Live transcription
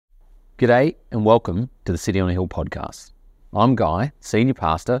G'day and welcome to the City on a Hill podcast. I'm Guy, Senior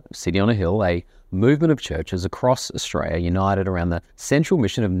Pastor of City on a Hill, a movement of churches across Australia united around the central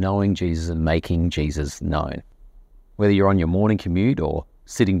mission of knowing Jesus and making Jesus known. Whether you're on your morning commute or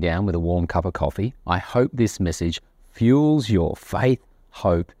sitting down with a warm cup of coffee, I hope this message fuels your faith,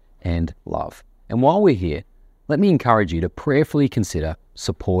 hope and love. And while we're here, let me encourage you to prayerfully consider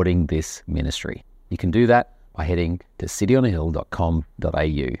supporting this ministry. You can do that by heading to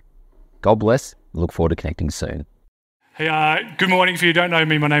cityonahill.com.au. God bless. Look forward to connecting soon. Hey, good morning. If you don't know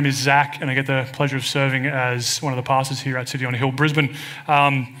me, my name is Zach, and I get the pleasure of serving as one of the pastors here at City on a Hill, Brisbane.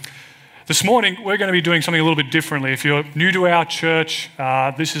 This morning, we're going to be doing something a little bit differently. If you're new to our church,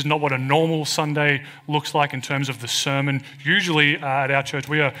 this is not what a normal Sunday looks like in terms of the sermon. Usually at our church,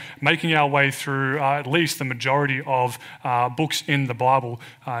 we are making our way through at least the majority of books in the Bible.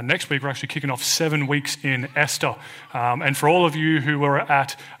 Next week, we're actually kicking off 7 weeks in Esther. And for all of you who were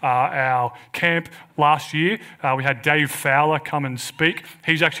at our camp last year, we had Dave Fowler come and speak.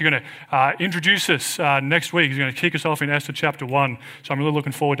 He's actually going to introduce us next week. He's going to kick us off in Esther chapter 1. So I'm really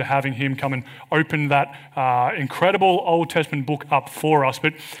looking forward to having him come and open that incredible Old Testament book up for us.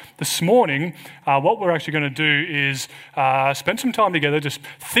 But this morning, what we're actually going to do is spend some time together just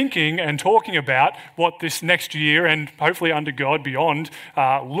thinking and talking about what this next year and hopefully under God beyond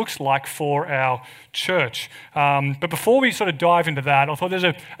looks like for our church. But before we sort of dive into that, I thought there's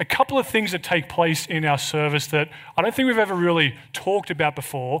a couple of things that take place in our service that I don't think we've ever really talked about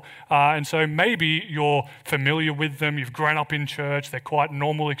before. And so maybe you're familiar with them, you've grown up in church, they're quite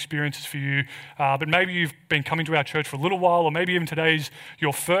normal experiences for you, but maybe you've been coming to our church for a little while, or maybe even today's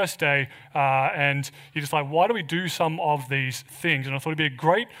your first day, and you're just like, why do we do some of these things? And I thought it'd be a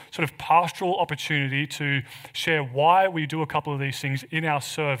great sort of pastoral opportunity to share why we do a couple of these things in our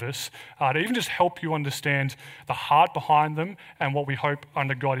service, to even just help you understand the heart behind them and what we hope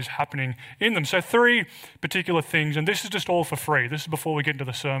under God is happening in them. So 3 particular things, and this is just all for free. This is before we get into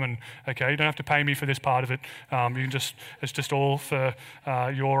the sermon, okay? You don't have to pay me for this part of it. It's just all for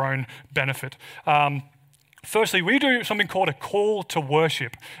your own benefit. Firstly, we do something called a call to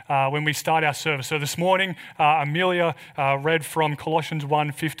worship when we start our service. So this morning, Amelia read from Colossians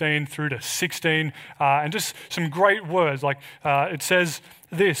 1:15 through to 16, and just some great words. Like it says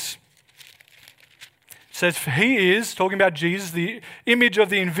this. It says, "For he is," talking about Jesus, "the image of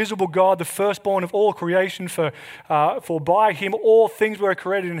the invisible God, the firstborn of all creation. For by him all things were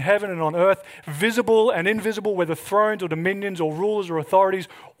created in heaven and on earth, visible and invisible, whether thrones or dominions or rulers or authorities.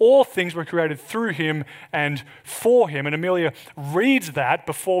 All things were created through him and for him." And Amelia reads that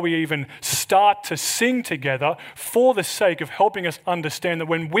before we even start to sing together for the sake of helping us understand that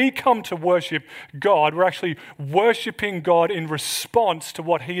when we come to worship God, we're actually worshiping God in response to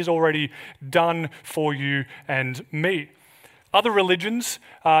what he has already done for you and me. Other religions,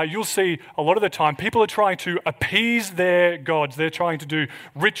 you'll see a lot of the time people are trying to appease their gods. They're trying to do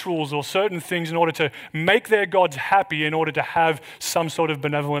rituals or certain things in order to make their gods happy in order to have some sort of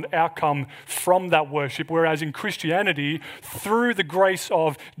benevolent outcome from that worship. Whereas in Christianity, through the grace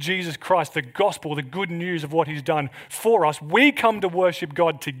of Jesus Christ, the gospel, the good news of what he's done for us, we come to worship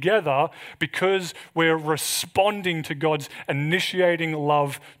God together because we're responding to God's initiating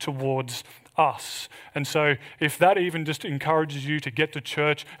love towards us. And so if that even just encourages you to get to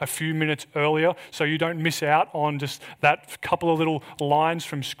church a few minutes earlier so you don't miss out on just that couple of little lines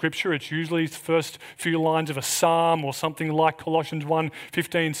from Scripture, it's usually the first few lines of a psalm or something like Colossians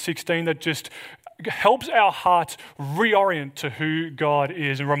 1:15, 16 that just helps our hearts reorient to who God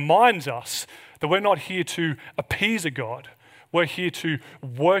is and reminds us that we're not here to appease a God. We're here to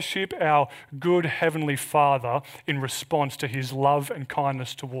worship our good Heavenly Father in response to his love and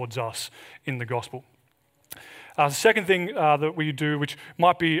kindness towards us in the gospel. The second thing that we do, which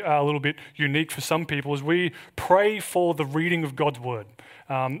might be a little bit unique for some people, is we pray for the reading of God's Word.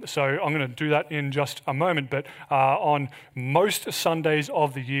 So I'm going to do that in just a moment, but on most Sundays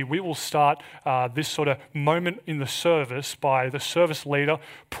of the year, we will start this sort of moment in the service by the service leader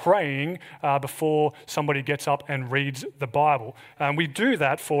praying before somebody gets up and reads the Bible. And we do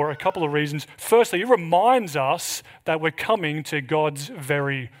that for a couple of reasons. Firstly, it reminds us that we're coming to God's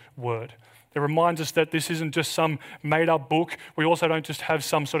very Word. It reminds us that this isn't just some made-up book. We also don't just have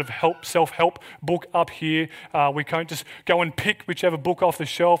some sort of self-help book up here. We can't just go and pick whichever book off the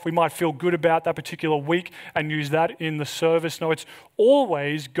shelf we might feel good about that particular week and use that in the service. No, it's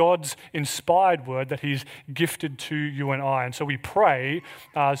always God's inspired word that he's gifted to you and I. And so we pray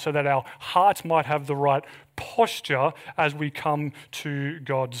so that our hearts might have the right posture as we come to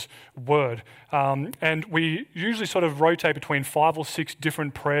God's word. And we usually sort of rotate between 5 or 6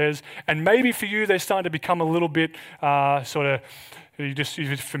 different prayers. And maybe for you, they're starting to become a little bit sort of You're just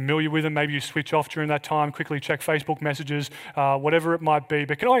familiar with them. Maybe you switch off during that time, quickly check Facebook messages, whatever it might be.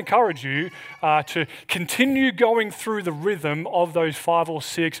 But can I encourage you to continue going through the rhythm of those 5 or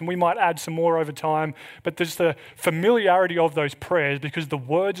 6, and we might add some more over time, but there's the familiarity of those prayers, because the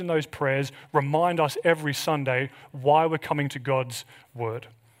words in those prayers remind us every Sunday why we're coming to God's Word.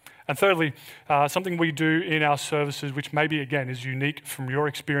 And thirdly, something we do in our services, which maybe, again, is unique from your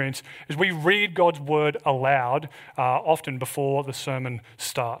experience, is we read God's Word aloud, often before the sermon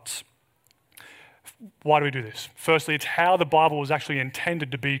starts. Why do we do this? Firstly, it's how the Bible was actually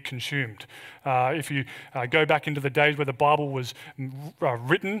intended to be consumed. If you go back into the days where the Bible was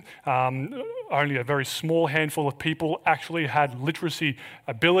written, only a very small handful of people actually had literacy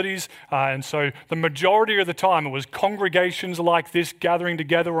abilities. And so the majority of the time it was congregations like this gathering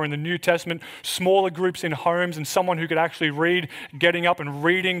together, or in the New Testament, smaller groups in homes, and someone who could actually read, getting up and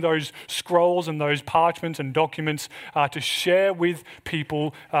reading those scrolls and those parchments and documents to share with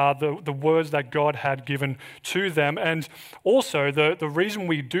people the words that God had given to them. And also the reason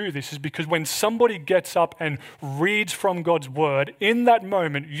we do this is because when somebody gets up and reads from God's Word, in that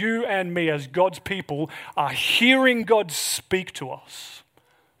moment, you and me as God's people are hearing God speak to us,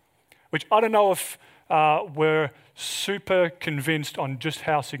 which I don't know if we're super convinced on just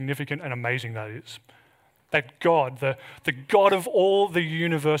how significant and amazing that is. That God, the God of all the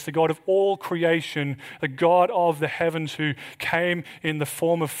universe, the God of all creation, the God of the heavens, who came in the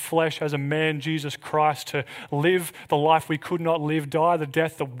form of flesh as a man, Jesus Christ, to live the life we could not live, die the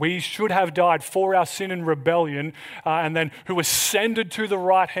death that we should have died for our sin and rebellion, and then who ascended to the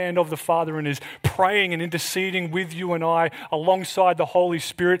right hand of the Father and is praying and interceding with you and I alongside the Holy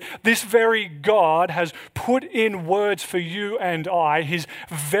Spirit. This very God has put in words for you and I his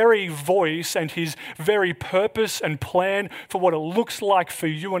very voice and his very purpose and plan for what it looks like for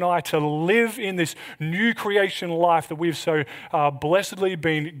you and I to live in this new creation life that we've so blessedly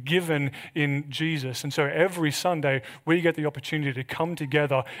been given in Jesus. And so every Sunday we get the opportunity to come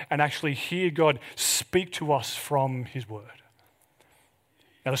together and actually hear God speak to us from his Word.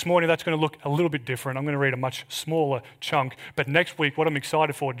 Now this morning that's going to look a little bit different. I'm going to read a much smaller chunk. But next week, what I'm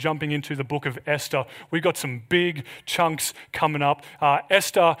excited for, jumping into the book of Esther, we've got some big chunks coming up.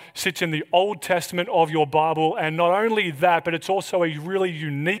 Esther sits in the Old Testament of your Bible, and not only that, but it's also a really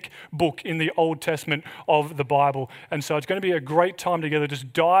unique book in the Old Testament of the Bible. And so it's going to be a great time together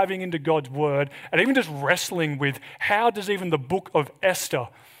just diving into God's Word and even just wrestling with how does even the book of Esther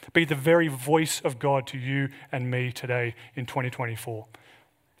be the very voice of God to you and me today in 2024.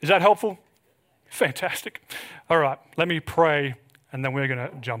 Is that helpful? Fantastic. All right, let me pray and then we're going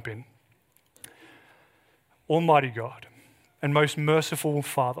to jump in. Almighty God and most merciful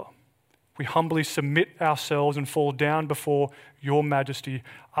Father, we humbly submit ourselves and fall down before your majesty,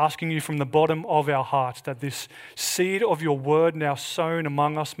 asking you from the bottom of our hearts that this seed of your word now sown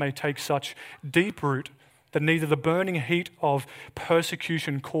among us may take such deep root that neither the burning heat of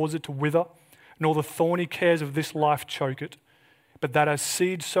persecution cause it to wither, nor the thorny cares of this life choke it, but that as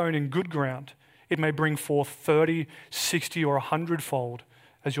seed sown in good ground, it may bring forth 30, 60, or 100-fold,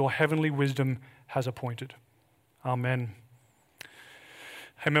 as your heavenly wisdom has appointed. Amen.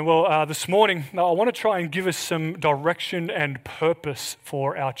 Amen. Well, this morning, I want to try and give us some direction and purpose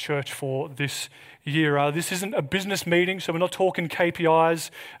for our church for this year. This isn't a business meeting, so we're not talking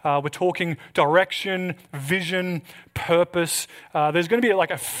KPIs. We're talking direction, vision, purpose. There's going to be like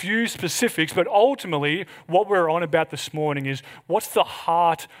a few specifics, but ultimately what we're on about this morning is what's the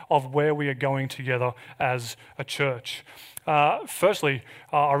heart of where we are going together as a church. Firstly,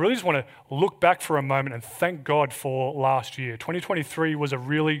 I really just want to look back for a moment and thank God for last year. 2023 was a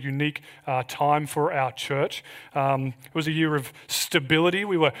really unique time for our church. It was a year of stability.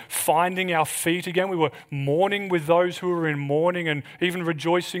 We were finding our feet again. We were mourning with those who were in mourning and even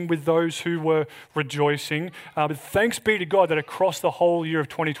rejoicing with those who were rejoicing. But thanks be to God that across the whole year of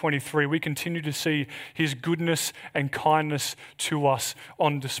 2023, we continue to see his goodness and kindness to us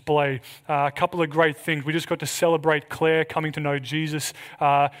on display. A couple of great things. We just got to celebrate Claire coming to know Jesus.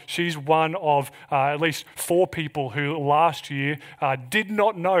 She's one of at least 4 people who last year did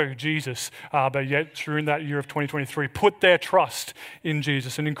not know Jesus, but yet during that year of 2023 put their trust in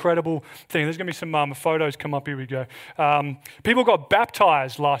Jesus. An incredible thing. There's going to be some photos come up. Here we go. People got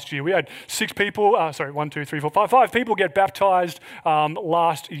baptized last year. We had 5 people get baptized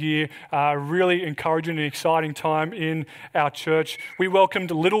last year. Really encouraging and exciting time in our church. We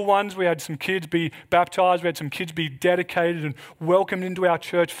welcomed little ones. We had some kids be baptized. We had some kids be dedicated and welcomed into our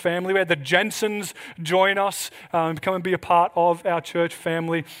church family. We had the Jensens join us, come and be a part of our church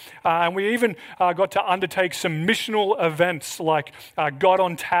family. And we even got to undertake some missional events like God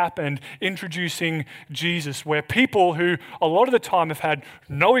on Tap and Introduce introducing Jesus, where people who a lot of the time have had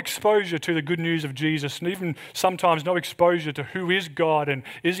no exposure to the good news of Jesus, and even sometimes no exposure to who is God and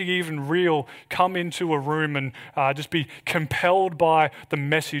is he even real, come into a room and just be compelled by the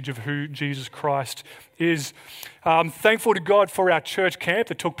message of who Jesus Christ is. Thankful to God for our church camp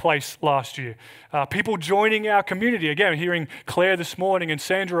that took place last year. People joining our community. Again, hearing Claire this morning and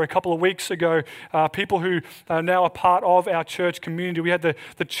Sandra a couple of weeks ago, people who are now a part of our church community. We had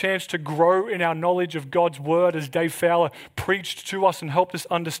the chance to grow in our knowledge of God's word as Dave Fowler preached to us and helped us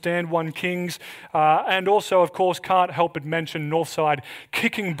understand 1 Kings. And also, of course, can't help but mention Northside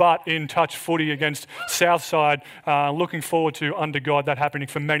kicking butt in touch footy against Southside. Looking forward to, under God, that happening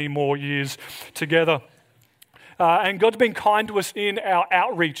for many more years together. And God's been kind to us in our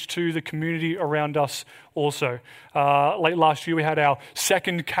outreach to the community around us also. Late last year, we had our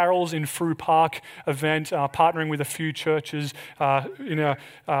second Carols in Frew Park event, partnering with a few churches in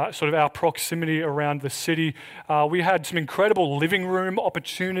sort of our proximity around the city. We had some incredible living room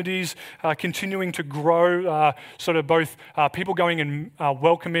opportunities, continuing to grow, sort of both people going and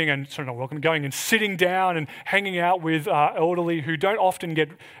welcoming and going and sitting down and hanging out with elderly who don't often get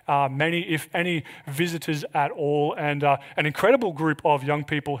many, if any, visitors at all, and an incredible group of young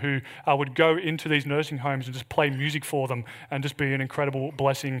people who would go into these nursing homes and just play music for them and just be an incredible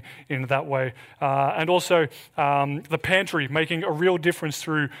blessing in that way. And also the pantry, making a real difference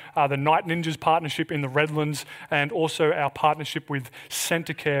through the Night Ninjas partnership in the Redlands and also our partnership with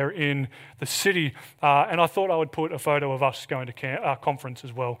Centacare in the city. And I thought I would put a photo of us going to conference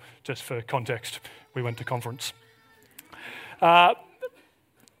as well, just for context. We went to conference. But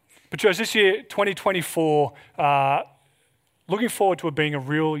church, this year, 2024, looking forward to it being a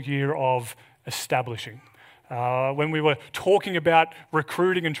real year of establishing. When we were talking about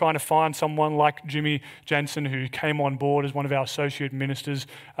recruiting and trying to find someone like Jimmy Jensen, who came on board as one of our associate ministers,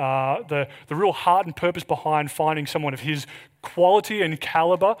 the real heart and purpose behind finding someone of his quality and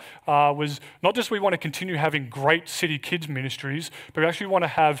caliber was not just we want to continue having great city kids ministries, but we actually want to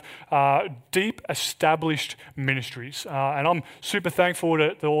have deep established ministries. And I'm super thankful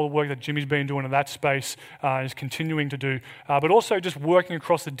to all the work that Jimmy's been doing in that space and is continuing to do, but also just working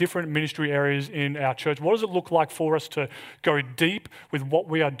across the different ministry areas in our church. What does it look like for us to go deep with what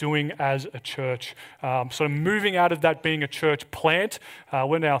we are doing as a church? Sort of moving out of that being a church plant.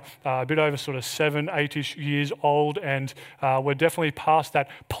 We're now a bit over sort of 7, 8-ish years old, and we're definitely past that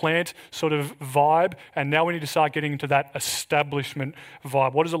plant sort of vibe, and now we need to start getting into that establishment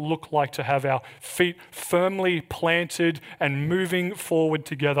vibe. What does it look like to have our feet firmly planted and moving forward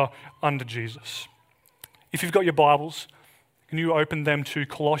together under Jesus? If you've got your Bibles, can you open them to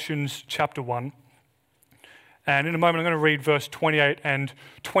Colossians chapter 1? And in a moment, I'm going to read verse 28 and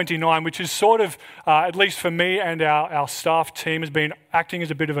 29, which is sort of, at least for me and our staff team, has been acting as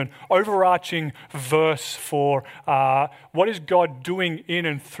a bit of an overarching verse for what is God doing in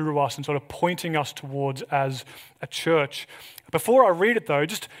and through us and sort of pointing us towards as a church. Before I read it, though,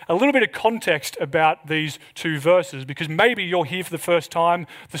 just a little bit of context about these two verses, because maybe you're here for the first time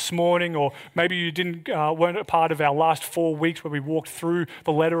this morning, or maybe you weren't a part of our last 4 weeks where we walked through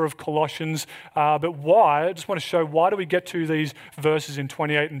the letter of Colossians. But why? I just want to show why do we get to these verses in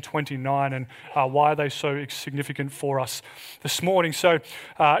 28 and 29, and why are they so significant for us this morning. So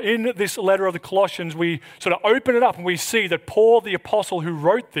in this letter of the Colossians, we sort of open it up and we see that Paul, the apostle who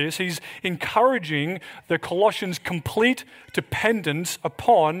wrote this, he's encouraging the Colossians' complete dependence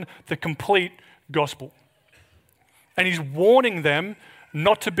upon the complete gospel. And he's warning them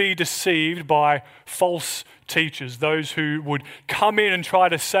not to be deceived by false teachers, those who would come in and try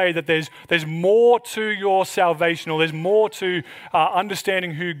to say that there's more to your salvation, or there's more to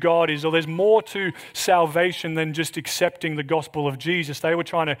understanding who God is, or there's more to salvation than just accepting the gospel of Jesus. They were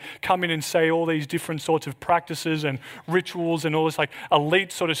trying to come in and say all these different sorts of practices and rituals and all this like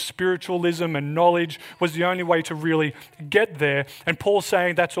elite sort of spiritualism and knowledge was the only way to really get there. And Paul's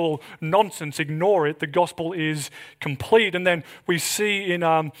saying that's all nonsense, ignore it, the gospel is complete. And then we see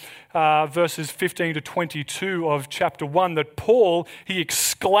in verses 15 to 22 of chapter 1 that Paul, he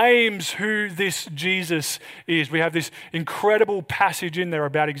exclaims who this Jesus is. We have this incredible passage in there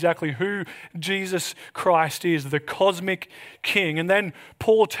about exactly who Jesus Christ is, the cosmic king. And then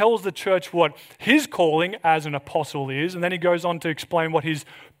Paul tells the church what his calling as an apostle is, and then he goes on to explain what his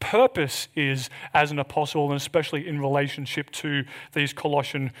purpose is as an apostle, and especially in relationship to these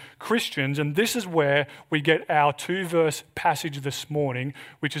Colossian Christians. And this is where we get our 2-verse passage this morning,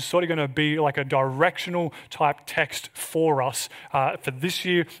 which is sort of going to be like a directional type text for us for this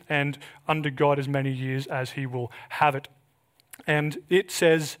year and under God as many years as he will have it. And it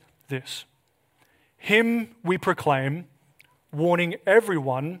says this: "Him we proclaim, warning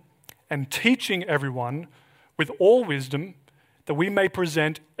everyone and teaching everyone with all wisdom, that we may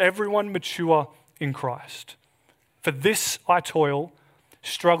present everyone mature in Christ. For this I toil,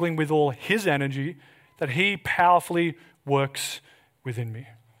 struggling with all his energy, that he powerfully works within me.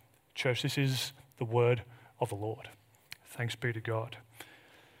 Church, this is the word of the Lord. Thanks be to God.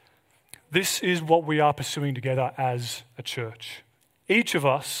 This is what we are pursuing together as a church. Each of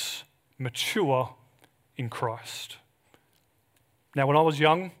us mature in Christ. Now, when I was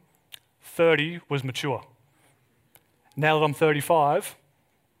young, 30 was mature. Now that I'm 35,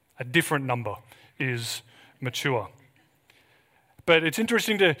 a different number is mature. But it's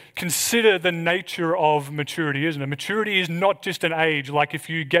interesting to consider the nature of maturity, isn't it? Maturity is not just an age, like if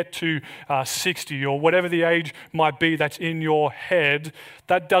you get to 60 or whatever the age might be that's in your head,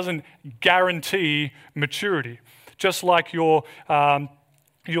 that doesn't guarantee maturity. Just like your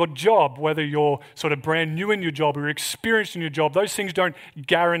job, whether you're sort of brand new in your job or experienced in your job, those things don't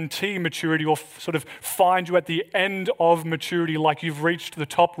guarantee maturity or sort of find you at the end of maturity like you've reached the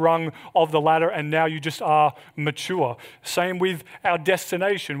top rung of the ladder and now you just are mature. Same with our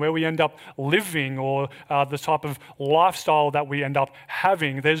destination, where we end up living or the type of lifestyle that we end up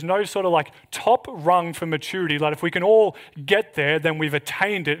having. There's no sort of like top rung for maturity. Like if we can all get there, then we've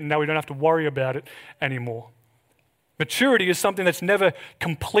attained it and now we don't have to worry about it anymore. Maturity is something that's never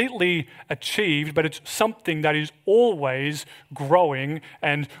completely achieved, but it's something that is always growing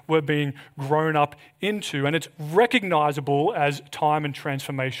and we're being grown up into. And it's recognizable as time and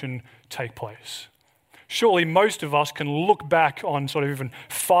transformation take place. Surely most of us can look back on sort of even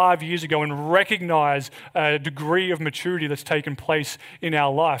 5 years ago and recognize a degree of maturity that's taken place in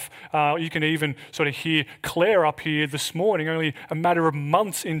our life. You can even sort of hear Claire up here this morning, only a matter of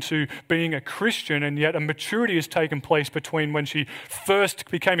months into being a Christian, and yet a maturity has taken place between when she first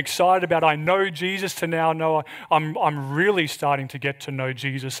became excited about, I know Jesus, to now, no, I'm really starting to get to know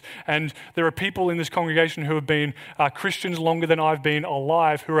Jesus. And there are people in this congregation who have been Christians longer than I've been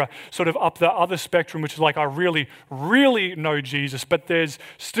alive, who are sort of up the other spectrum, which is like, I really, really know Jesus, but there's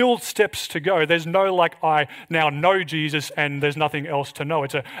still steps to go. There's no like, I now know Jesus and there's nothing else to know.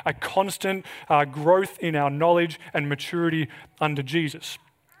 It's a constant growth in our knowledge and maturity under Jesus.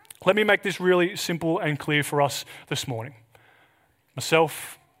 Let me make this really simple and clear for us this morning.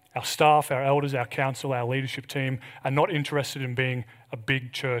 Myself, our staff, our elders, our council, our leadership team are not interested in being a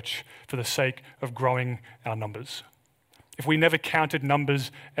big church for the sake of growing our numbers. If we never counted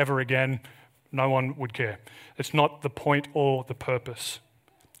numbers ever again, no one would care. It's not the point or the purpose.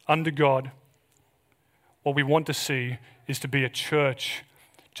 Under God, what we want to see is to be a church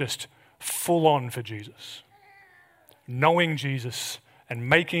just full on for Jesus. Knowing Jesus and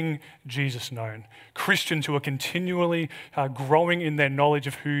making Jesus known. Christians who are continually growing in their knowledge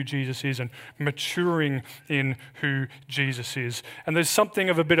of who Jesus is and maturing in who Jesus is. And there's something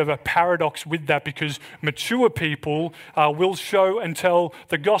of a bit of a paradox with that, because mature people will show and tell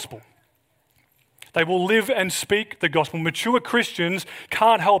the gospel. They will live and speak the gospel. Mature Christians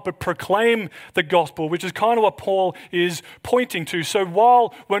can't help but proclaim the gospel, which is kind of what Paul is pointing to. So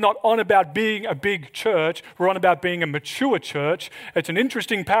while we're not on about being a big church, we're on about being a mature church. It's an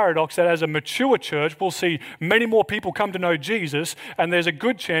interesting paradox that as a mature church, we'll see many more people come to know Jesus, and there's a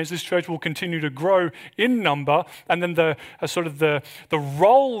good chance this church will continue to grow in number. And then the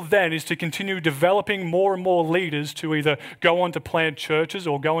role then is to continue developing more and more leaders to either go on to plant churches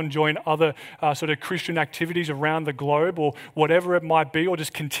or go and join other sort of Christian activities around the globe or whatever it might be, or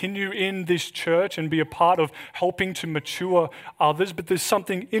just continue in this church and be a part of helping to mature others. But there's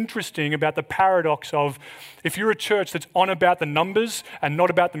something interesting about the paradox of, if you're a church that's on about the numbers and not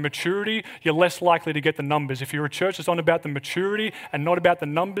about the maturity, you're less likely to get the numbers. If you're a church that's on about the maturity and not about the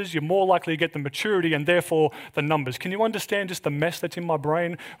numbers, you're more likely to get the maturity and therefore the numbers. Can you understand just the mess that's in my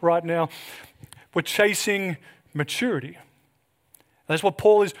brain right now? We're chasing maturity. That's what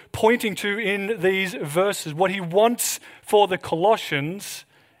Paul is pointing to in these verses. What he wants for the Colossians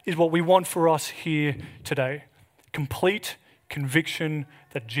is what we want for us here today. Complete conviction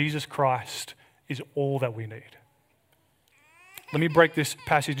that Jesus Christ is all that we need. Let me break this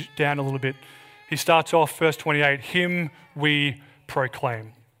passage down a little bit. He starts off, verse 28, him we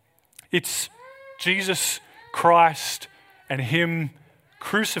proclaim. It's Jesus Christ and him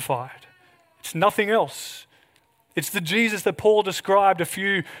crucified. It's nothing else. It's the Jesus that Paul described a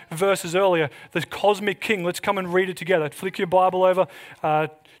few verses earlier, the cosmic king. Let's come and read it together. Flick your Bible over,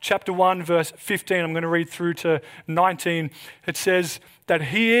 chapter 1, verse 15. I'm going to read through to 19. It says that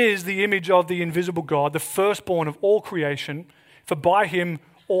he is the image of the invisible God, the firstborn of all creation, for by him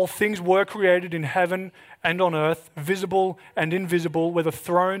all things were created in heaven and on earth, visible and invisible, whether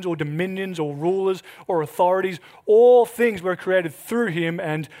thrones or dominions or rulers or authorities. All things were created through him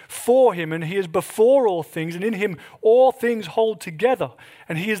and for him, and he is before all things, and in him all things hold together.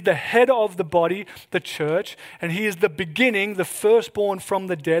 And he is the head of the body, the church, and he is the beginning, the firstborn from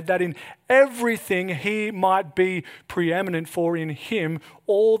the dead, that in everything he might be preeminent, for in him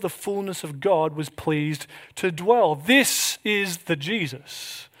all the fullness of God was pleased to dwell. This is the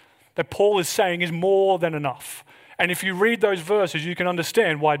Jesus that Paul is saying is more than enough. And if you read those verses, you can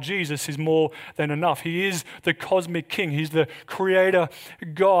understand why Jesus is more than enough. He is the cosmic king. He's the creator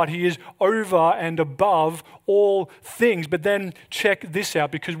God. He is over and above all things. But then check this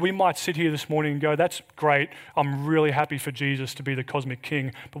out, because we might sit here this morning and go, that's great. I'm really happy for Jesus to be the cosmic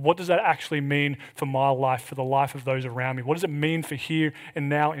king. But what does that actually mean for my life, for the life of those around me? What does it mean for here and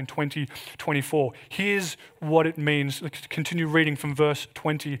now in 2024? Here's what it means. Let's continue reading from verse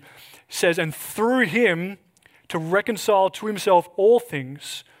 20. It says, and through him to reconcile to himself all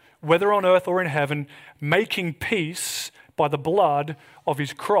things, whether on earth or in heaven, making peace by the blood of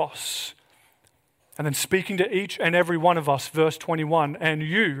his cross. And then speaking to each and every one of us, verse 21, and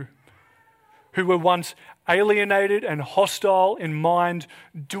you who were once alienated and hostile in mind,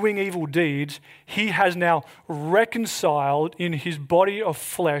 doing evil deeds, he has now reconciled in his body of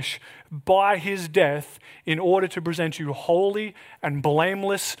flesh by his death, in order to present you holy and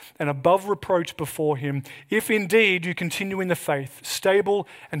blameless and above reproach before him, if indeed you continue in the faith, stable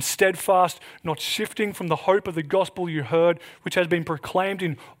and steadfast, not shifting from the hope of the gospel you heard, which has been proclaimed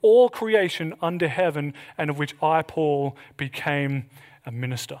in all creation under heaven, and of which I, Paul, became a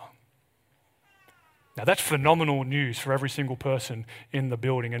minister. Now that's phenomenal news for every single person in the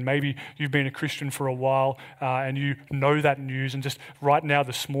building. And maybe you've been a Christian for a while and you know that news. And just right now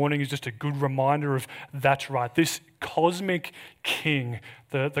this morning is just a good reminder of that's right. This cosmic king,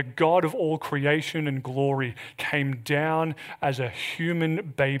 the God of all creation and glory, came down as a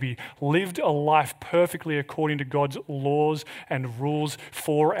human baby, lived a life perfectly according to God's laws and rules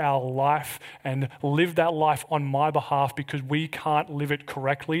for our life, and lived that life on my behalf because we can't live it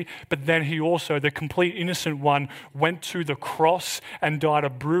correctly. But then he also, the complete innocent one, went to the cross and died a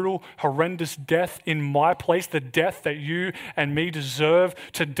brutal, horrendous death in my place, the death that you and me deserve,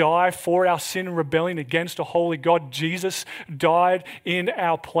 to die for our sin and rebellion against a holy God. Jesus died in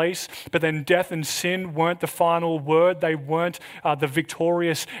our place, but then death and sin weren't the final word. They weren't the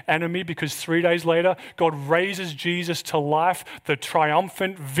victorious enemy, because 3 days later, God raises Jesus to life, the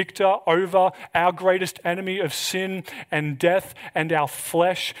triumphant victor over our greatest enemy of sin and death and our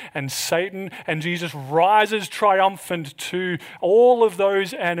flesh and Satan. And Jesus rises triumphant to all of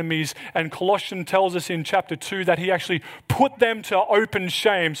those enemies. And Colossians tells us in chapter 2 that he actually put them to open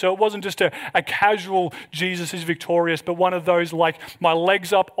shame. So it wasn't just a casual Jesus is victorious, but one of those like my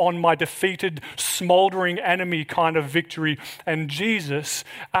legs up on my defeated, smoldering enemy kind of victory. And Jesus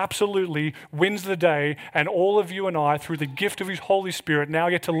absolutely wins the day, and all of you and I, through the gift of his Holy Spirit, now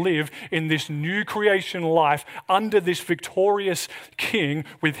get to live in this new creation life under this victorious King,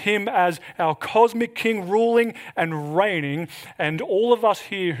 with him as our cosmic King ruling and reigning. And all of us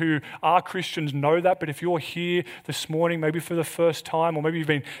here who are Christians know that, but if you're here this morning, maybe for the first time, or maybe you've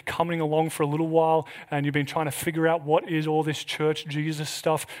been coming along for a little while and you've been trying to figure out what is all this church Jesus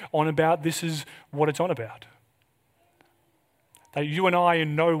stuff on about, this is what it's on about. That you and I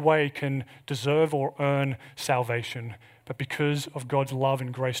in no way can deserve or earn salvation, but because of God's love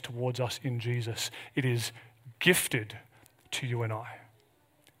and grace towards us in Jesus, it is gifted to you and I.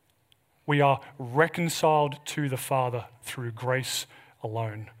 We are reconciled to the Father through grace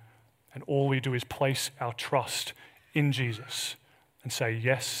alone. And all we do is place our trust in Jesus and say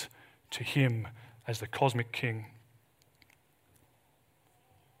yes to him as the cosmic King.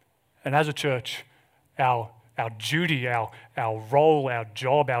 And as a church, our duty, our role, our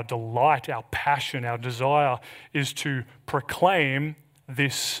job, our delight, our passion, our desire is to proclaim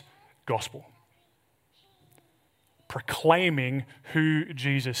this gospel. Proclaiming who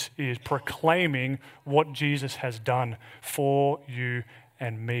Jesus is, proclaiming what Jesus has done for you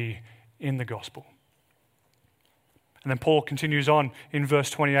and me in the gospel. And then Paul continues on in verse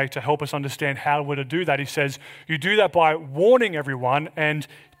 28 to help us understand how we're to do that. He says, you do that by warning everyone and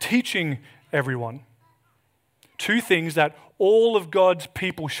teaching everyone. Two things that all of God's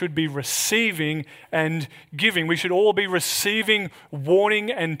people should be receiving and giving. We should all be receiving warning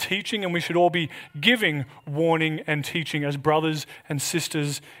and teaching, and we should all be giving warning and teaching as brothers and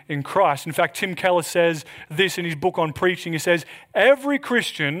sisters in Christ. In fact, Tim Keller says this in his book on preaching. He says, every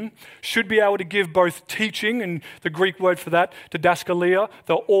Christian should be able to give both teaching, and the Greek word for that, didaskalia,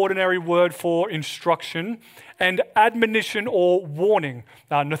 the ordinary word for instruction, and admonition or warning,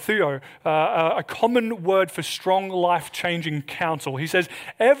 natheo, a common word for strong, life-changing counsel. He says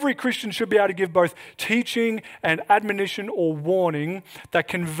every Christian should be able to give both teaching and admonition or warning that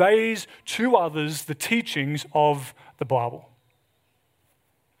conveys to others the teachings of the Bible.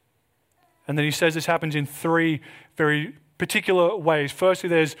 And then he says this happens in three very particular ways. Firstly,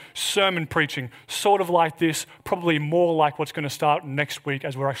 there's sermon preaching, sort of like this, probably more like what's going to start next week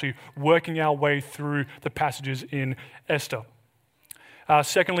as we're actually working our way through the passages in Esther.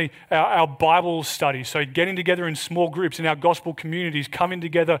 Secondly, our Bible study, so getting together in small groups in our gospel communities, coming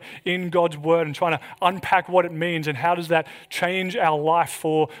together in God's word and trying to unpack what it means and how does that change our life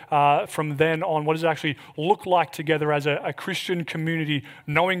from then on. What does it actually look like together as a Christian community,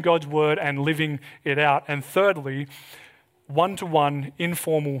 knowing God's word and living it out? And thirdly, one-to-one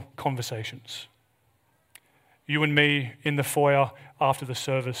informal conversations. You and me in the foyer after the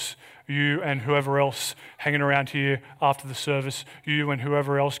service, you and whoever else hanging around here after the service, you and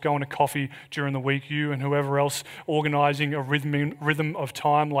whoever else going to coffee during the week, you and whoever else organizing a rhythm of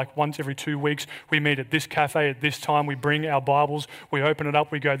time, like once every 2 weeks, we meet at this cafe at this time, we bring our Bibles, we open it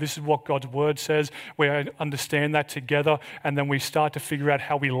up, we go, this is what God's word says, we understand that together, and then we start to figure out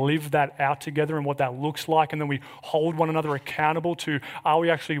how we live that out together and what that looks like, and then we hold one another accountable to, are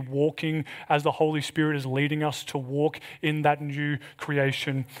we actually walking as the Holy Spirit is leading us to walk in that new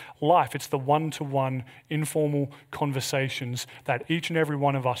creation life? It's the one-to-one informal conversations that each and every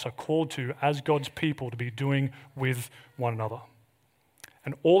one of us are called to as God's people to be doing with one another.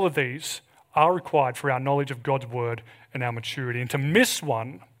 And all of these are required for our knowledge of God's word and our maturity. And to miss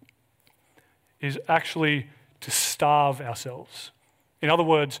one is actually to starve ourselves. In other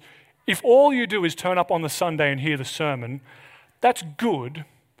words, if all you do is turn up on the Sunday and hear the sermon, that's good,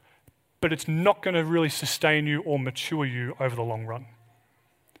 but it's not going to really sustain you or mature you over the long run.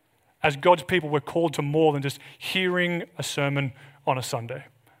 As God's people, we're called to more than just hearing a sermon on a Sunday.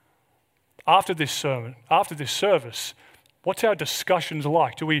 After this sermon, after this service, what's our discussions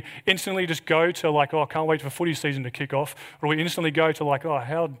like? Do we instantly just go to like, oh, I can't wait for footy season to kick off? Or do we instantly go to like, oh,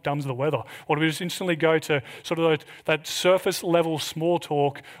 how dumb's the weather? Or do we just instantly go to sort of that surface level small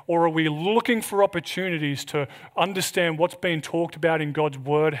talk? Or are we looking for opportunities to understand what's being talked about in God's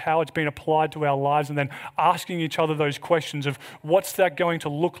word, how it's been applied to our lives, and then asking each other those questions of what's that going to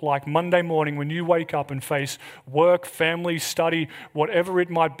look like Monday morning when you wake up and face work, family, study, whatever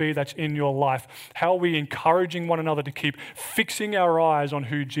it might be that's in your life? How are we encouraging one another to keep fixing our eyes on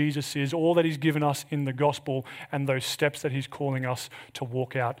who Jesus is, all that he's given us in the gospel, and those steps that he's calling us to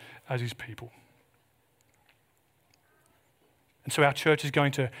walk out as his people? And so our church is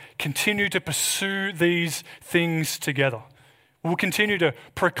going to continue to pursue these things together. We'll continue to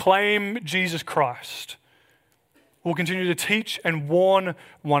proclaim Jesus Christ. We'll continue to teach and warn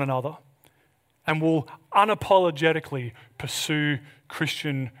one another. And we'll unapologetically pursue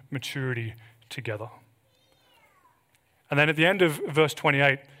Christian maturity together. And then at the end of verse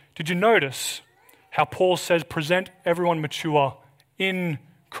 28, did you notice how Paul says, present everyone mature in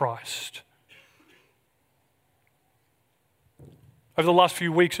Christ? Over the last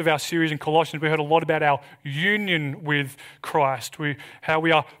few weeks of our series in Colossians, we heard a lot about our union with Christ, how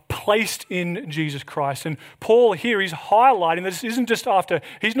we are placed in Jesus Christ. And Paul here, he's highlighting that this isn't just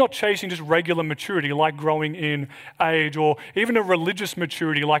he's not chasing just regular maturity like growing in age or even a religious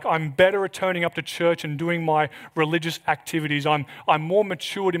maturity like I'm better at turning up to church and doing my religious activities. I'm more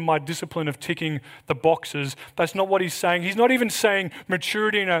matured in my discipline of ticking the boxes. That's not what he's saying. He's not even saying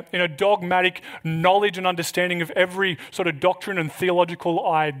maturity in a dogmatic knowledge and understanding of every sort of doctrine and theological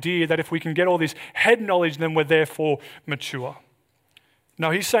idea that if we can get all this head knowledge, then we're therefore mature. No,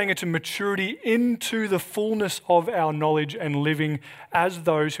 he's saying it's a maturity into the fullness of our knowledge and living as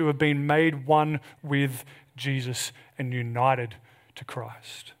those who have been made one with Jesus and united to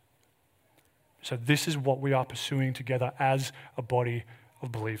Christ. So this is what we are pursuing together as a body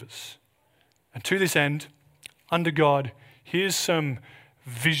of believers. And to this end, under God, here's some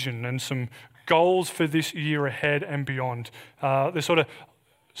vision and some goals for this year ahead and beyond. They're sort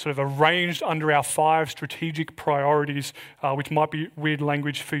of arranged under our 5 strategic priorities, which might be weird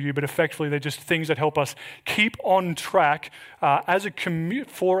language for you, but effectively they're just things that help us keep on track as a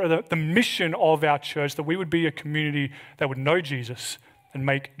for the mission of our church, that we would be a community that would know Jesus and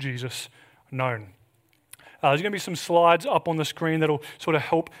make Jesus known. There's going to be some slides up on the screen that'll sort of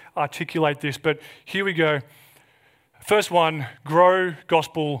help articulate this, but here we go. First one, grow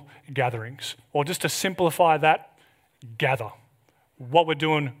gospel gatherings. Or just to simplify that, gather. What we're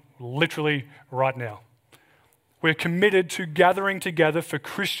doing literally right now. We're committed to gathering together for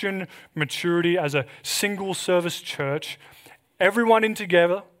Christian maturity as a single service church, everyone in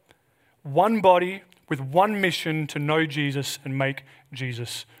together, one body with one mission to know Jesus and make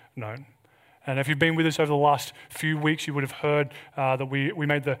Jesus known. And if you've been with us over the last few weeks, you would have heard that we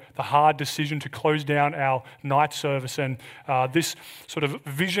made the hard decision to close down our night service. And this sort of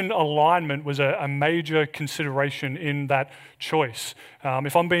vision alignment was a major consideration in that choice.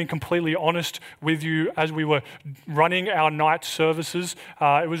 If I'm being completely honest with you, as we were running our night services,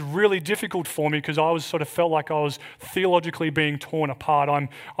 it was really difficult for me because I was sort of felt like I was theologically being torn apart.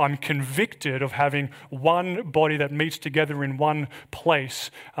 I'm convicted of having one body that meets together in one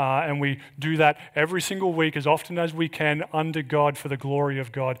place, and we do that every single week as often as we can under God for the glory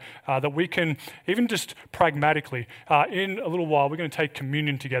of God, that we can, even just pragmatically, in a little while, we're going to take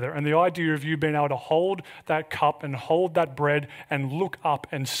communion together. And the idea of you being able to hold that cup and hold that bread and look up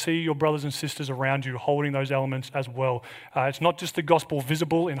and see your brothers and sisters around you holding those elements as well. It's not just the gospel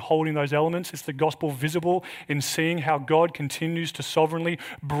visible in holding those elements, it's the gospel visible in seeing how God continues to sovereignly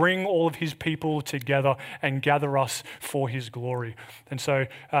bring all of his people together and gather us for his glory. And so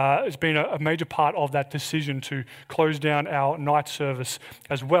it's been a major part of that decision to close down our night service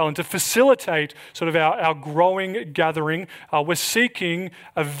as well. And to facilitate sort of our growing gathering, we're seeking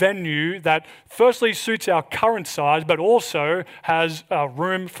a venue that firstly suits our current size, but also has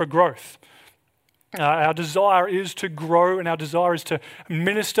room for growth. Our desire is to grow, and our desire is to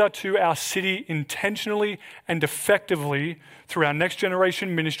minister to our city intentionally and effectively through our next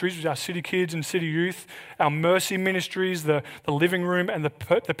generation ministries, which are our city kids and city youth, our mercy ministries, the living room and the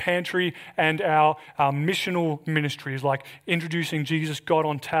pantry, and our missional ministries like introducing Jesus, God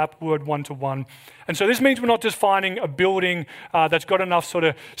on Tap, Word 1-to-1. And so this means we're not just finding a building that's got enough sort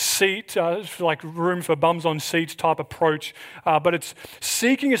of seat, like room for bums on seats type approach, but it's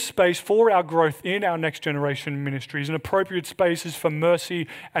seeking a space for our growth in our next generation ministries and appropriate spaces for mercy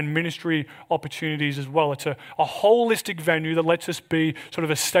and ministry opportunities as well. It's a holistic venue that lets us be sort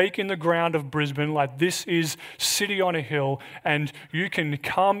of a stake in the ground of Brisbane, like this is City on a Hill, and you can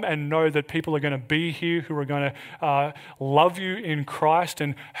come and know that people are going to be here who are going to love you in Christ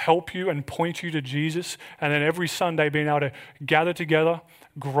and help you and point you to Jesus, and then every Sunday being able to gather together,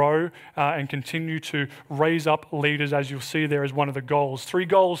 grow, and continue to raise up leaders, as you'll see there as one of the goals. 3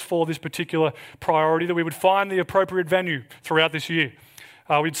 goals for this particular priority: that we would find the appropriate venue throughout this year.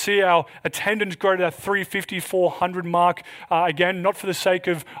 We'd see our attendance grow to that 350, 400 mark. Again, not for the sake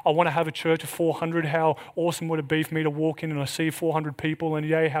of, I want to have a church of 400. How awesome would it be for me to walk in and I see 400 people and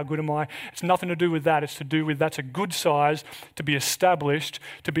yay, how good am I? It's nothing to do with that. It's to do with that's a good size to be established,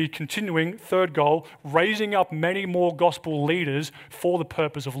 to be continuing, third goal, raising up many more gospel leaders for the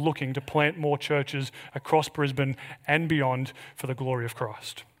purpose of looking to plant more churches across Brisbane and beyond for the glory of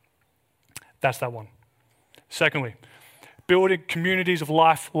Christ. That's that one. Secondly, building communities of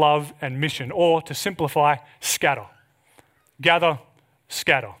life, love, and mission, or to simplify, scatter. Gather,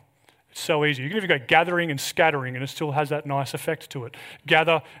 scatter. It's so easy. You can even go gathering and scattering, and it still has that nice effect to it.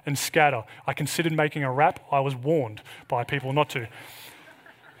 Gather and scatter. I considered making a rap. I was warned by people not to.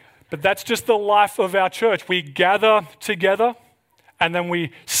 But that's just the life of our church. We gather together, and then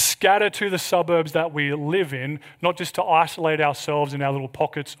we scatter to the suburbs that we live in, not just to isolate ourselves in our little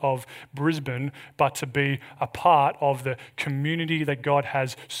pockets of Brisbane, but to be a part of the community that God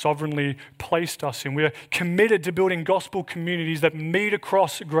has sovereignly placed us in. We're committed to building gospel communities that meet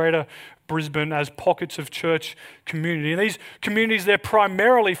across greater Brisbane as pockets of church community. And these communities, they're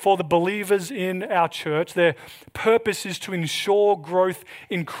primarily for the believers in our church. Their purpose is to ensure growth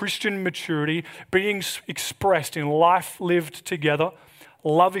in Christian maturity, being expressed in life lived together,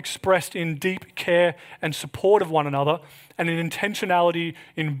 love expressed in deep care and support of one another, and an intentionality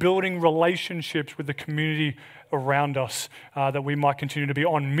in building relationships with the community around us, that we might continue to be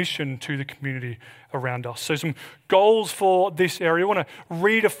on mission to the community around us. So some goals for this area. We want to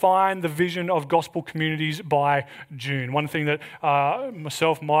redefine the vision of gospel communities by June. One thing that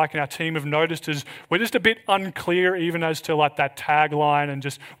myself, Mike, and our team have noticed is we're just a bit unclear even as to like that tagline and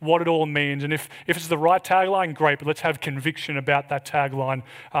just what it all means. And if it's the right tagline, great, but let's have conviction about that tagline.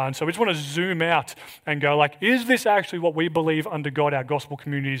 And so we just want to zoom out and go like, is this actually what we believe under God our gospel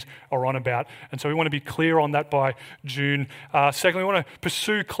communities are on about? And so we want to be clear on that by June. Secondly, we want to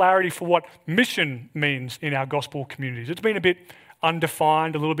pursue clarity for what mission means in our gospel communities. It's been a bit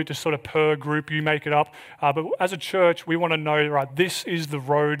undefined, a little bit just sort of per group, you make it up. But as a church, we want to know, right, this is the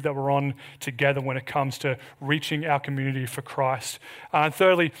road that we're on together when it comes to reaching our community for Christ. And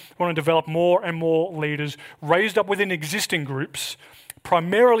thirdly, we want to develop more and more leaders raised up within existing groups,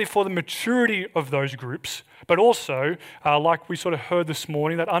 primarily for the maturity of those groups, but also, like we sort of heard this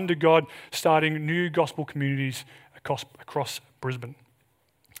morning, that under God, starting new gospel communities across Brisbane.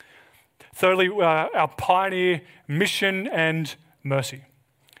 Thirdly, our pioneer mission and mercy.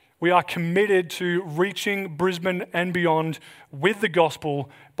 We are committed to reaching Brisbane and beyond with the gospel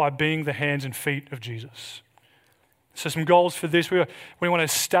by being the hands and feet of Jesus. So some goals for this. We want to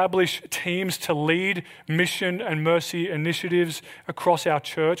establish teams to lead mission and mercy initiatives across our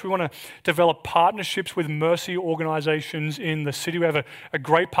church. We want to develop partnerships with mercy organizations in the city. We have a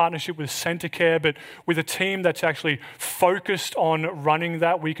great partnership with Centacare, but with a team that's actually focused on running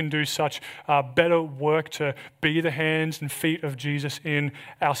that, we can do such better work to be the hands and feet of Jesus in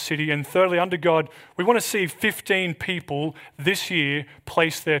our city. And thirdly, under God, we want to see 15 people this year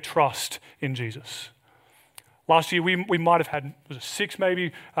place their trust in Jesus. Last year, we might have had 6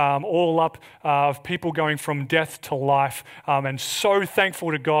 maybe, all up, of people going from death to life, and so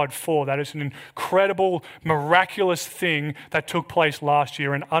thankful to God for that. It's an incredible, miraculous thing that took place last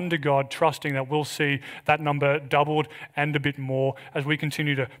year, and under God, trusting that we'll see that number doubled and a bit more as we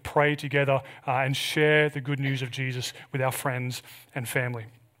continue to pray together and share the good news of Jesus with our friends and family.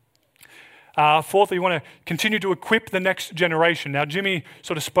 Fourthly, we want to continue to equip the next generation. Now, Jimmy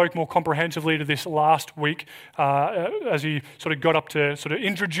sort of spoke more comprehensively to this last week as he sort of got up to sort of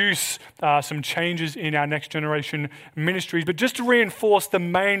introduce some changes in our next generation ministries. But just to reinforce the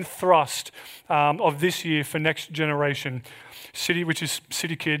main thrust of this year for next generation, City, which is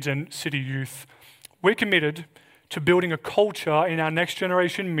City Kids and City Youth, we're committed to building a culture in our next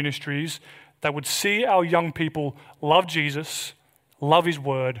generation ministries that would see our young people love Jesus, love his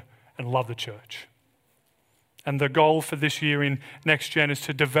word, and love the church. And the goal for this year in Next Gen is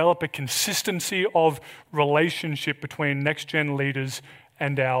to develop a consistency of relationship between Next Gen leaders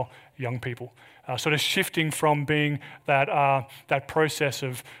and our young people. Sort of shifting from being that process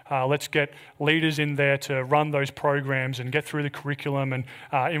of let's get leaders in there to run those programs and get through the curriculum, and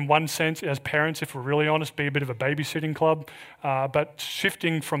in one sense, as parents, if we're really honest, be a bit of a babysitting club, but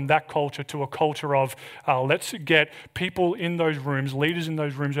shifting from that culture to a culture of let's get people in those rooms, leaders in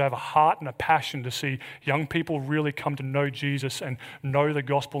those rooms who have a heart and a passion to see young people really come to know Jesus and know the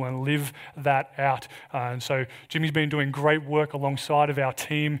gospel and live that out. And so Jimmy's been doing great work alongside of our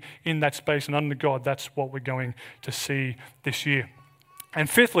team in that space, and under God, that's what we're going to see this year. And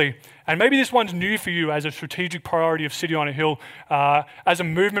fifthly, and maybe this one's new for you as a strategic priority of City on a Hill, as a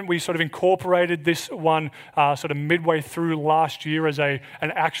movement, we sort of incorporated this one sort of midway through last year as an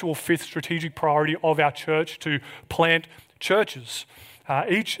actual fifth strategic priority of our church to plant churches.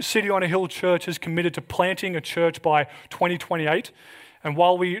 Each City on a Hill church is committed to planting a church by 2028. And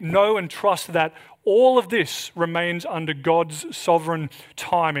while we know and trust that all of this remains under God's sovereign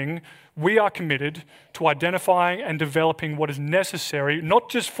timing, we are committed to identifying and developing what is necessary, not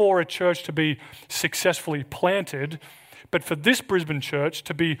just for a church to be successfully planted, but for this Brisbane church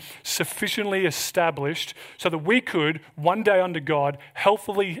to be sufficiently established so that we could, one day under God,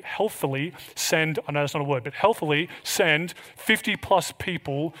 healthily send, I know that's not a word, but healthily send 50 plus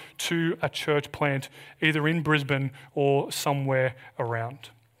people to a church plant, either in Brisbane or somewhere around.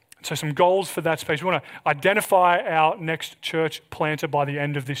 So some goals for that space. We want to identify our next church planter by the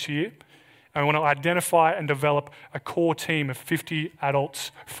end of this year. And we want to identify and develop a core team of 50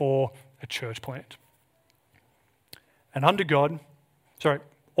 adults for a church plant. And under God,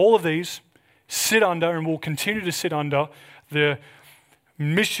 all of these sit under and will continue to sit under the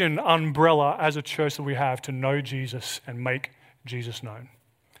mission umbrella as a church that we have to know Jesus and make Jesus known.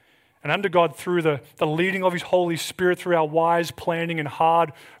 And under God, through the leading of his Holy Spirit, through our wise planning and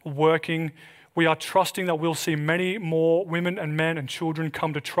hard working, we are trusting that we'll see many more women and men and children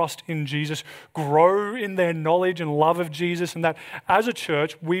come to trust in Jesus, grow in their knowledge and love of Jesus, and that as a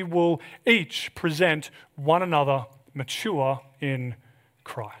church, we will each present one another mature in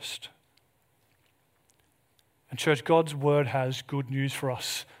Christ. And church, God's word has good news for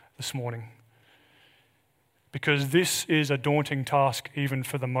us this morning, because this is a daunting task even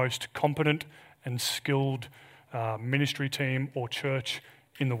for the most competent and skilled ministry team or church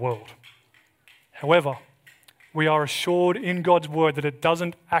in the world. However, we are assured in God's word that it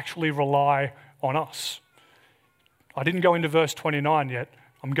doesn't actually rely on us. I didn't go into verse 29 yet.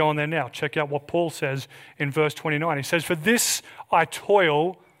 I'm going there now. Check out what Paul says in verse 29. He says, "For this I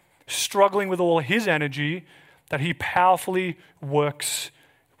toil, struggling with all his energy, that he powerfully works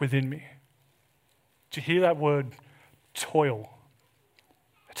within me." Do you hear that word, toil?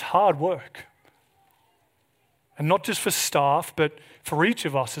 It's hard work. And not just for staff, but for each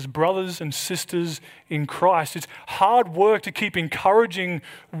of us as brothers and sisters in Christ. It's hard work to keep encouraging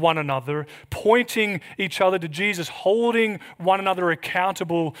one another, pointing each other to Jesus, holding one another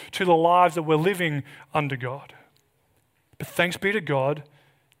accountable to the lives that we're living under God. But thanks be to God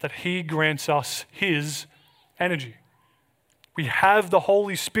that He grants us His energy. We have the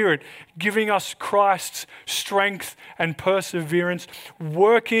Holy Spirit giving us Christ's strength and perseverance,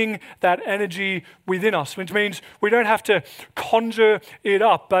 working that energy within us, which means we don't have to conjure it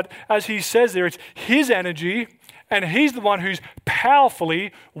up. But as he says there, it's His energy, and He's the one who's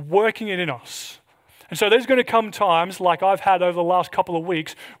powerfully working it in us. And so there's going to come times like I've had over the last couple of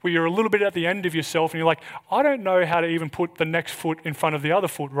weeks where you're a little bit at the end of yourself and you're like, I don't know how to even put the next foot in front of the other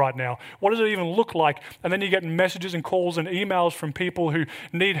foot right now. What does it even look like? And then you get messages and calls and emails from people who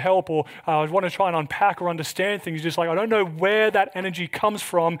need help or want to try and unpack or understand things. Just like, I don't know where that energy comes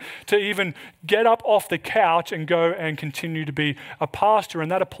from to even get up off the couch and go and continue to be a pastor. And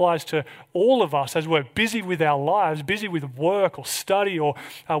that applies to all of us as we're busy with our lives, busy with work or study, or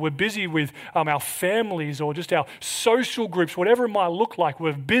we're busy with our families or just our social groups, whatever it might look like.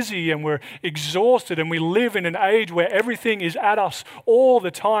 We're busy and we're exhausted, and we live in an age where everything is at us all the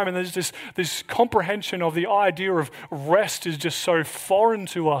time, and there's this comprehension of the idea of rest is just so foreign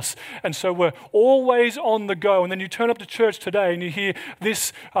to us, and so we're always on the go. And then you turn up to church today and you hear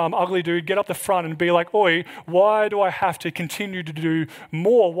this ugly dude get up the front and be like, oi, why do I have to continue to do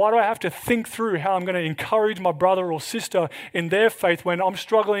more? Why do I have to think through how I'm going to encourage my brother or sister in their faith when I'm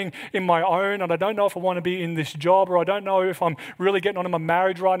struggling in my own, and I don't know if I want to be in this job, or I don't know if I'm really getting on in my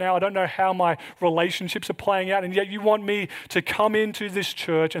marriage right now. I don't know how my relationships are playing out, and yet you want me to come into this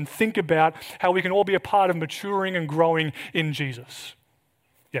church and think about how we can all be a part of maturing and growing in Jesus.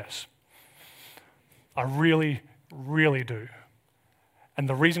 Yes, I really, really do. And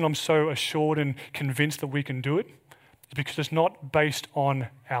the reason I'm so assured and convinced that we can do it is because it's not based on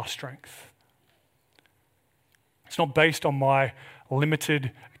our strength. It's not based on my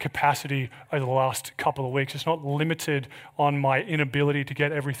limited capacity over the last couple of weeks. It's not limited on my inability to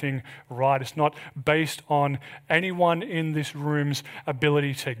get everything right. It's not based on anyone in this room's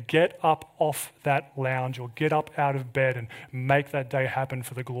ability to get up off that lounge or get up out of bed and make that day happen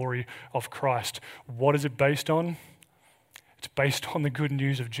for the glory of Christ. What is it based on? It's based on the good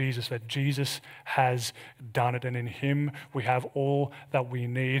news of Jesus, that Jesus has done it, and in Him we have all that we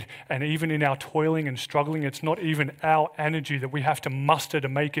need. And even in our toiling and struggling, it's not even our energy that we have to muster to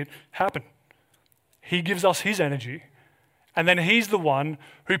make it happen. He gives us His energy, and then He's the one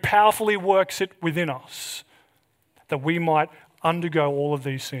who powerfully works it within us, that we might undergo all of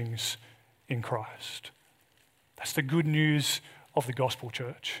these things in Christ. That's the good news of the gospel,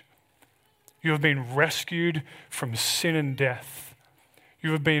 church. You have been rescued from sin and death.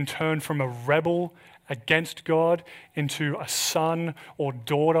 You have been turned from a rebel against God into a son or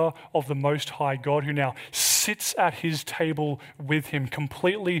daughter of the Most High God, who now sits at His table with Him,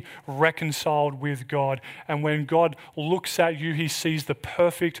 completely reconciled with God. And when God looks at you, He sees the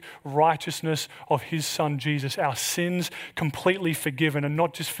perfect righteousness of His Son Jesus, our sins completely forgiven, and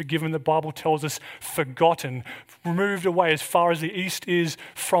not just forgiven, the Bible tells us forgotten, removed away as far as the east is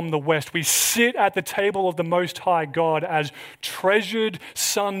from the west. We sit at the table of the Most High God as treasured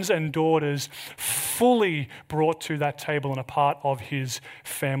sons and daughters, fully brought to that table and a part of His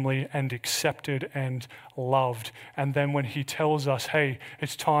family and accepted and loved. And then when He tells us, hey,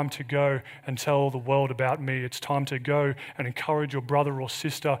 it's time to go and tell the world about me, it's time to go and encourage your brother or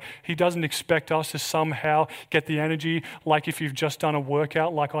sister, He doesn't expect us to somehow get the energy like if you've just done a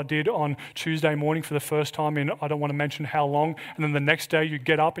workout like I did on Tuesday morning for the first time in I don't want to mention how long, and then the next day you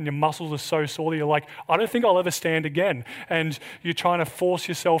get up and your muscles are so sore that you're like, I don't think I'll ever stand again. And you're trying to force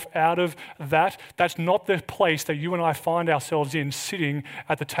yourself out of that. That's not the place that you and I find ourselves in, sitting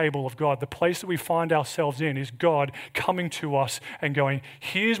at the table of God. The place that we find ourselves in is God coming to us and going,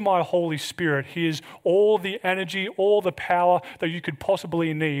 here's my Holy Spirit, here's all the energy, all the power that you could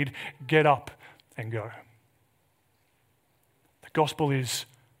possibly need. Get up and go. The gospel is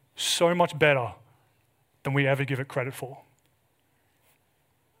so much better than we ever give it credit for.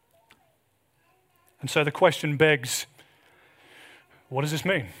 And so the question begs, what does this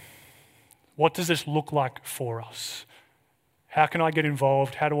mean? What does this look like for us? How can I get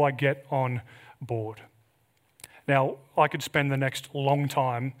involved? How do I get on board? Now, I could spend the next long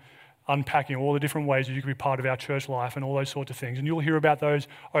time unpacking all the different ways that you could be part of our church life and all those sorts of things, and you'll hear about those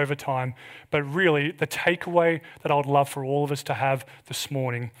over time. But really, the takeaway that I would love for all of us to have this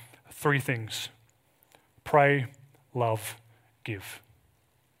morning, three things. Pray, love, give.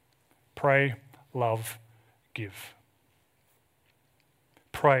 Pray, love, give.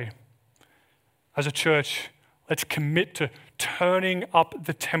 pray. As a church, let's commit to turning up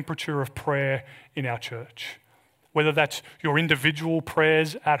the temperature of prayer in our church. Whether that's your individual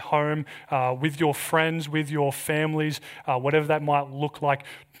prayers at home, with your friends, with your families, whatever that might look like,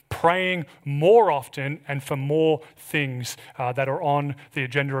 praying more often and for more things that are on the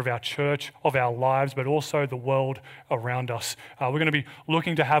agenda of our church, of our lives, but also the world around us. We're going to be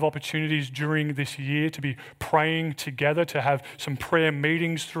looking to have opportunities during this year to be praying together, to have some prayer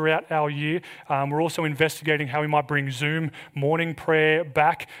meetings throughout our year. We're also investigating how we might bring Zoom morning prayer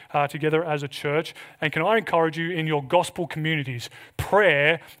back together as a church. And can I encourage you, in your gospel communities,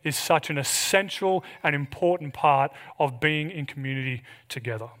 prayer is such an essential and important part of being in community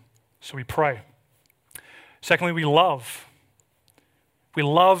together. So we pray. Secondly, we love. We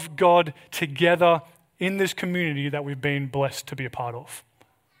love God together in this community that we've been blessed to be a part of.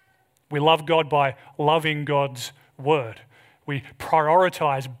 We love God by loving God's word. We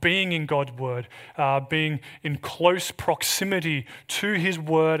prioritize being in God's word, being in close proximity to his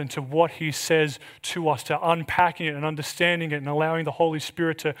word and to what he says to us, to unpacking it and understanding it and allowing the Holy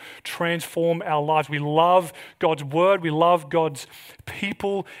Spirit to transform our lives. We love God's word. We love God's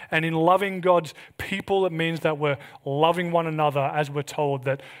people. And in loving God's people, it means that we're loving one another, as we're told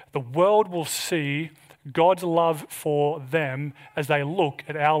that the world will see God's love for them as they look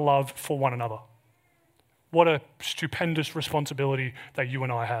at our love for one another. What a stupendous responsibility that you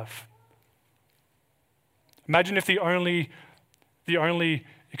and I have. Imagine if the only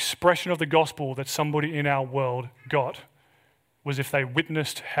expression of the gospel that somebody in our world got was if they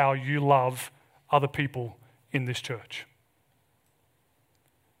witnessed how you love other people in this church.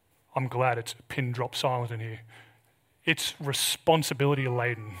 I'm glad it's pin drop silent in here. It's responsibility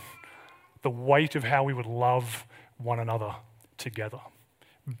laden. The weight of how we would love one another together,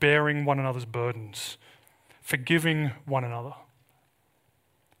 bearing one another's burdens, forgiving one another,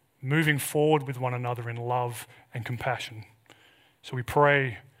 moving forward with one another in love and compassion. So we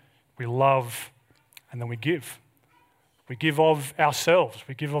pray, we love, and then we give. We give of ourselves.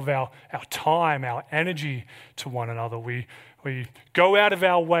 We give of our time, our energy to one another. We go out of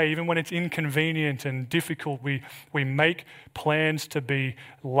our way, even when it's inconvenient and difficult. We make plans to be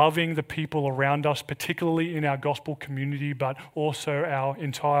loving the people around us, particularly in our gospel community, but also our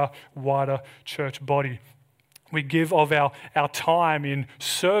entire wider church body. We give of our time in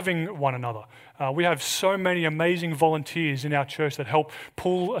serving one another. We have so many amazing volunteers in our church that help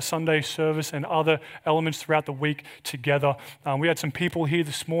pull a Sunday service and other elements throughout the week together. We had some people here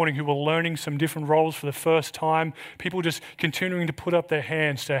this morning who were learning some different roles for the first time. People just continuing to put up their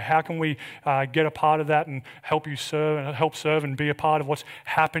hands to how can we get a part of that and help serve and be a part of what's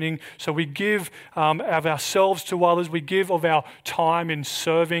happening. So we give of ourselves to others. We give of our time in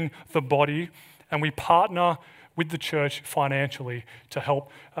serving the body, and we partner with the church financially to help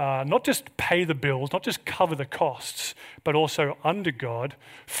not just pay the bills, not just cover the costs, but also under God,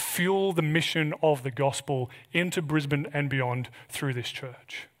 fuel the mission of the gospel into Brisbane and beyond through this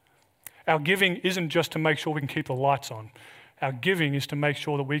church. Our giving isn't just to make sure we can keep the lights on. Our giving is to make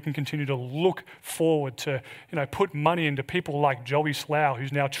sure that we can continue to look forward to, put money into people like Joey Slough,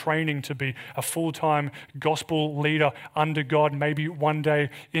 who's now training to be a full-time gospel leader under God, maybe one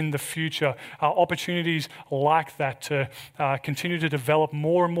day in the future. Opportunities like that to continue to develop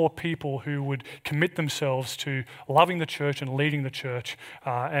more and more people who would commit themselves to loving the church and leading the church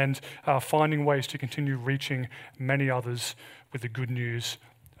and finding ways to continue reaching many others with the good news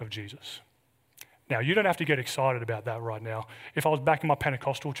of Jesus. Now, you don't have to get excited about that right now. If I was back in my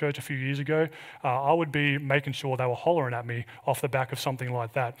Pentecostal church a few years ago, I would be making sure they were hollering at me off the back of something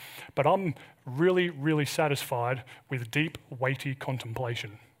like that. But I'm really, really satisfied with deep, weighty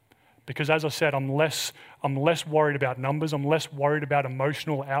contemplation. Because as I said, I'm less worried about numbers. I'm less worried about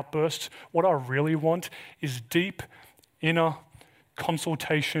emotional outbursts. What I really want is deep, inner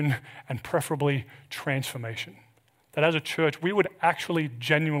consultation and preferably transformation. That as a church, we would actually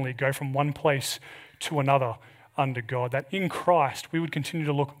genuinely go from one place to another under God. That in Christ, we would continue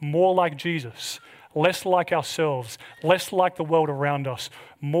to look more like Jesus, less like ourselves, less like the world around us,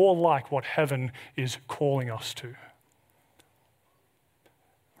 more like what heaven is calling us to.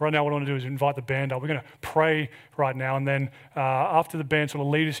 Right now, what I want to do is invite the band up. We're going to pray right now, and then after the band sort of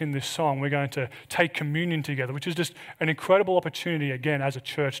lead us in this song, we're going to take communion together, which is just an incredible opportunity, again, as a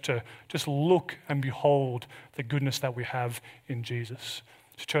church to just look and behold the goodness that we have in Jesus.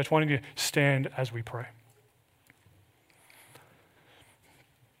 So church, why don't you stand as we pray?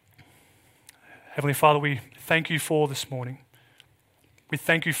 Heavenly Father, we thank you for this morning. We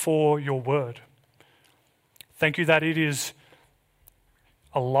thank you for your word. Thank you that it is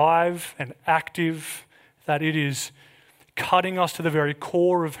alive and active, that it is cutting us to the very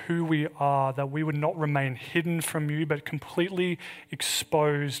core of who we are, that we would not remain hidden from you, but completely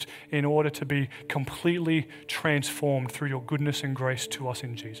exposed in order to be completely transformed through your goodness and grace to us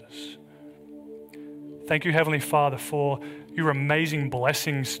in Jesus. Thank you, Heavenly Father, for your amazing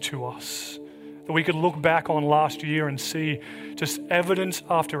blessings to us, that we could look back on last year and see just evidence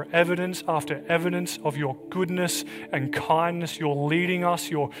after evidence after evidence of your goodness and kindness. You're leading us,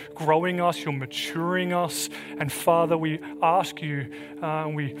 you're growing us, you're maturing us. And Father, we ask you,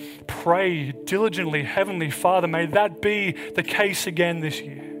 we pray diligently, Heavenly Father, may that be the case again this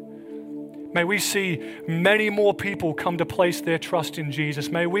year. May we see many more people come to place their trust in Jesus.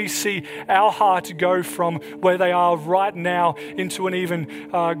 May we see our hearts go from where they are right now into an even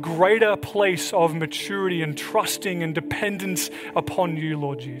greater place of maturity and trusting and dependence upon you,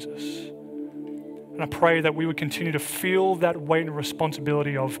 Lord Jesus. And I pray that we would continue to feel that weight and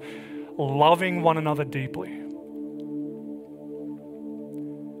responsibility of loving one another deeply,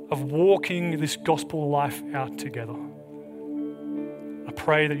 of walking this gospel life out together. I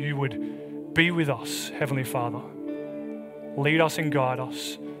pray that you would be with us, Heavenly Father. Lead us and guide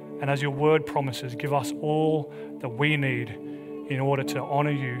us. And as your word promises, give us all that we need in order to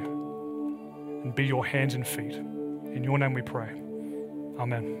honor you and be your hands and feet. In your name we pray.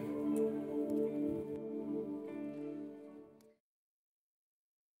 Amen.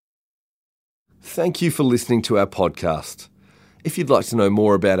 Thank you for listening to our podcast. If you'd like to know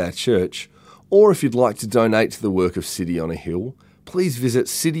more about our church, or if you'd like to donate to the work of City on a Hill, please visit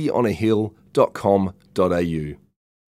cityonahill.com.au.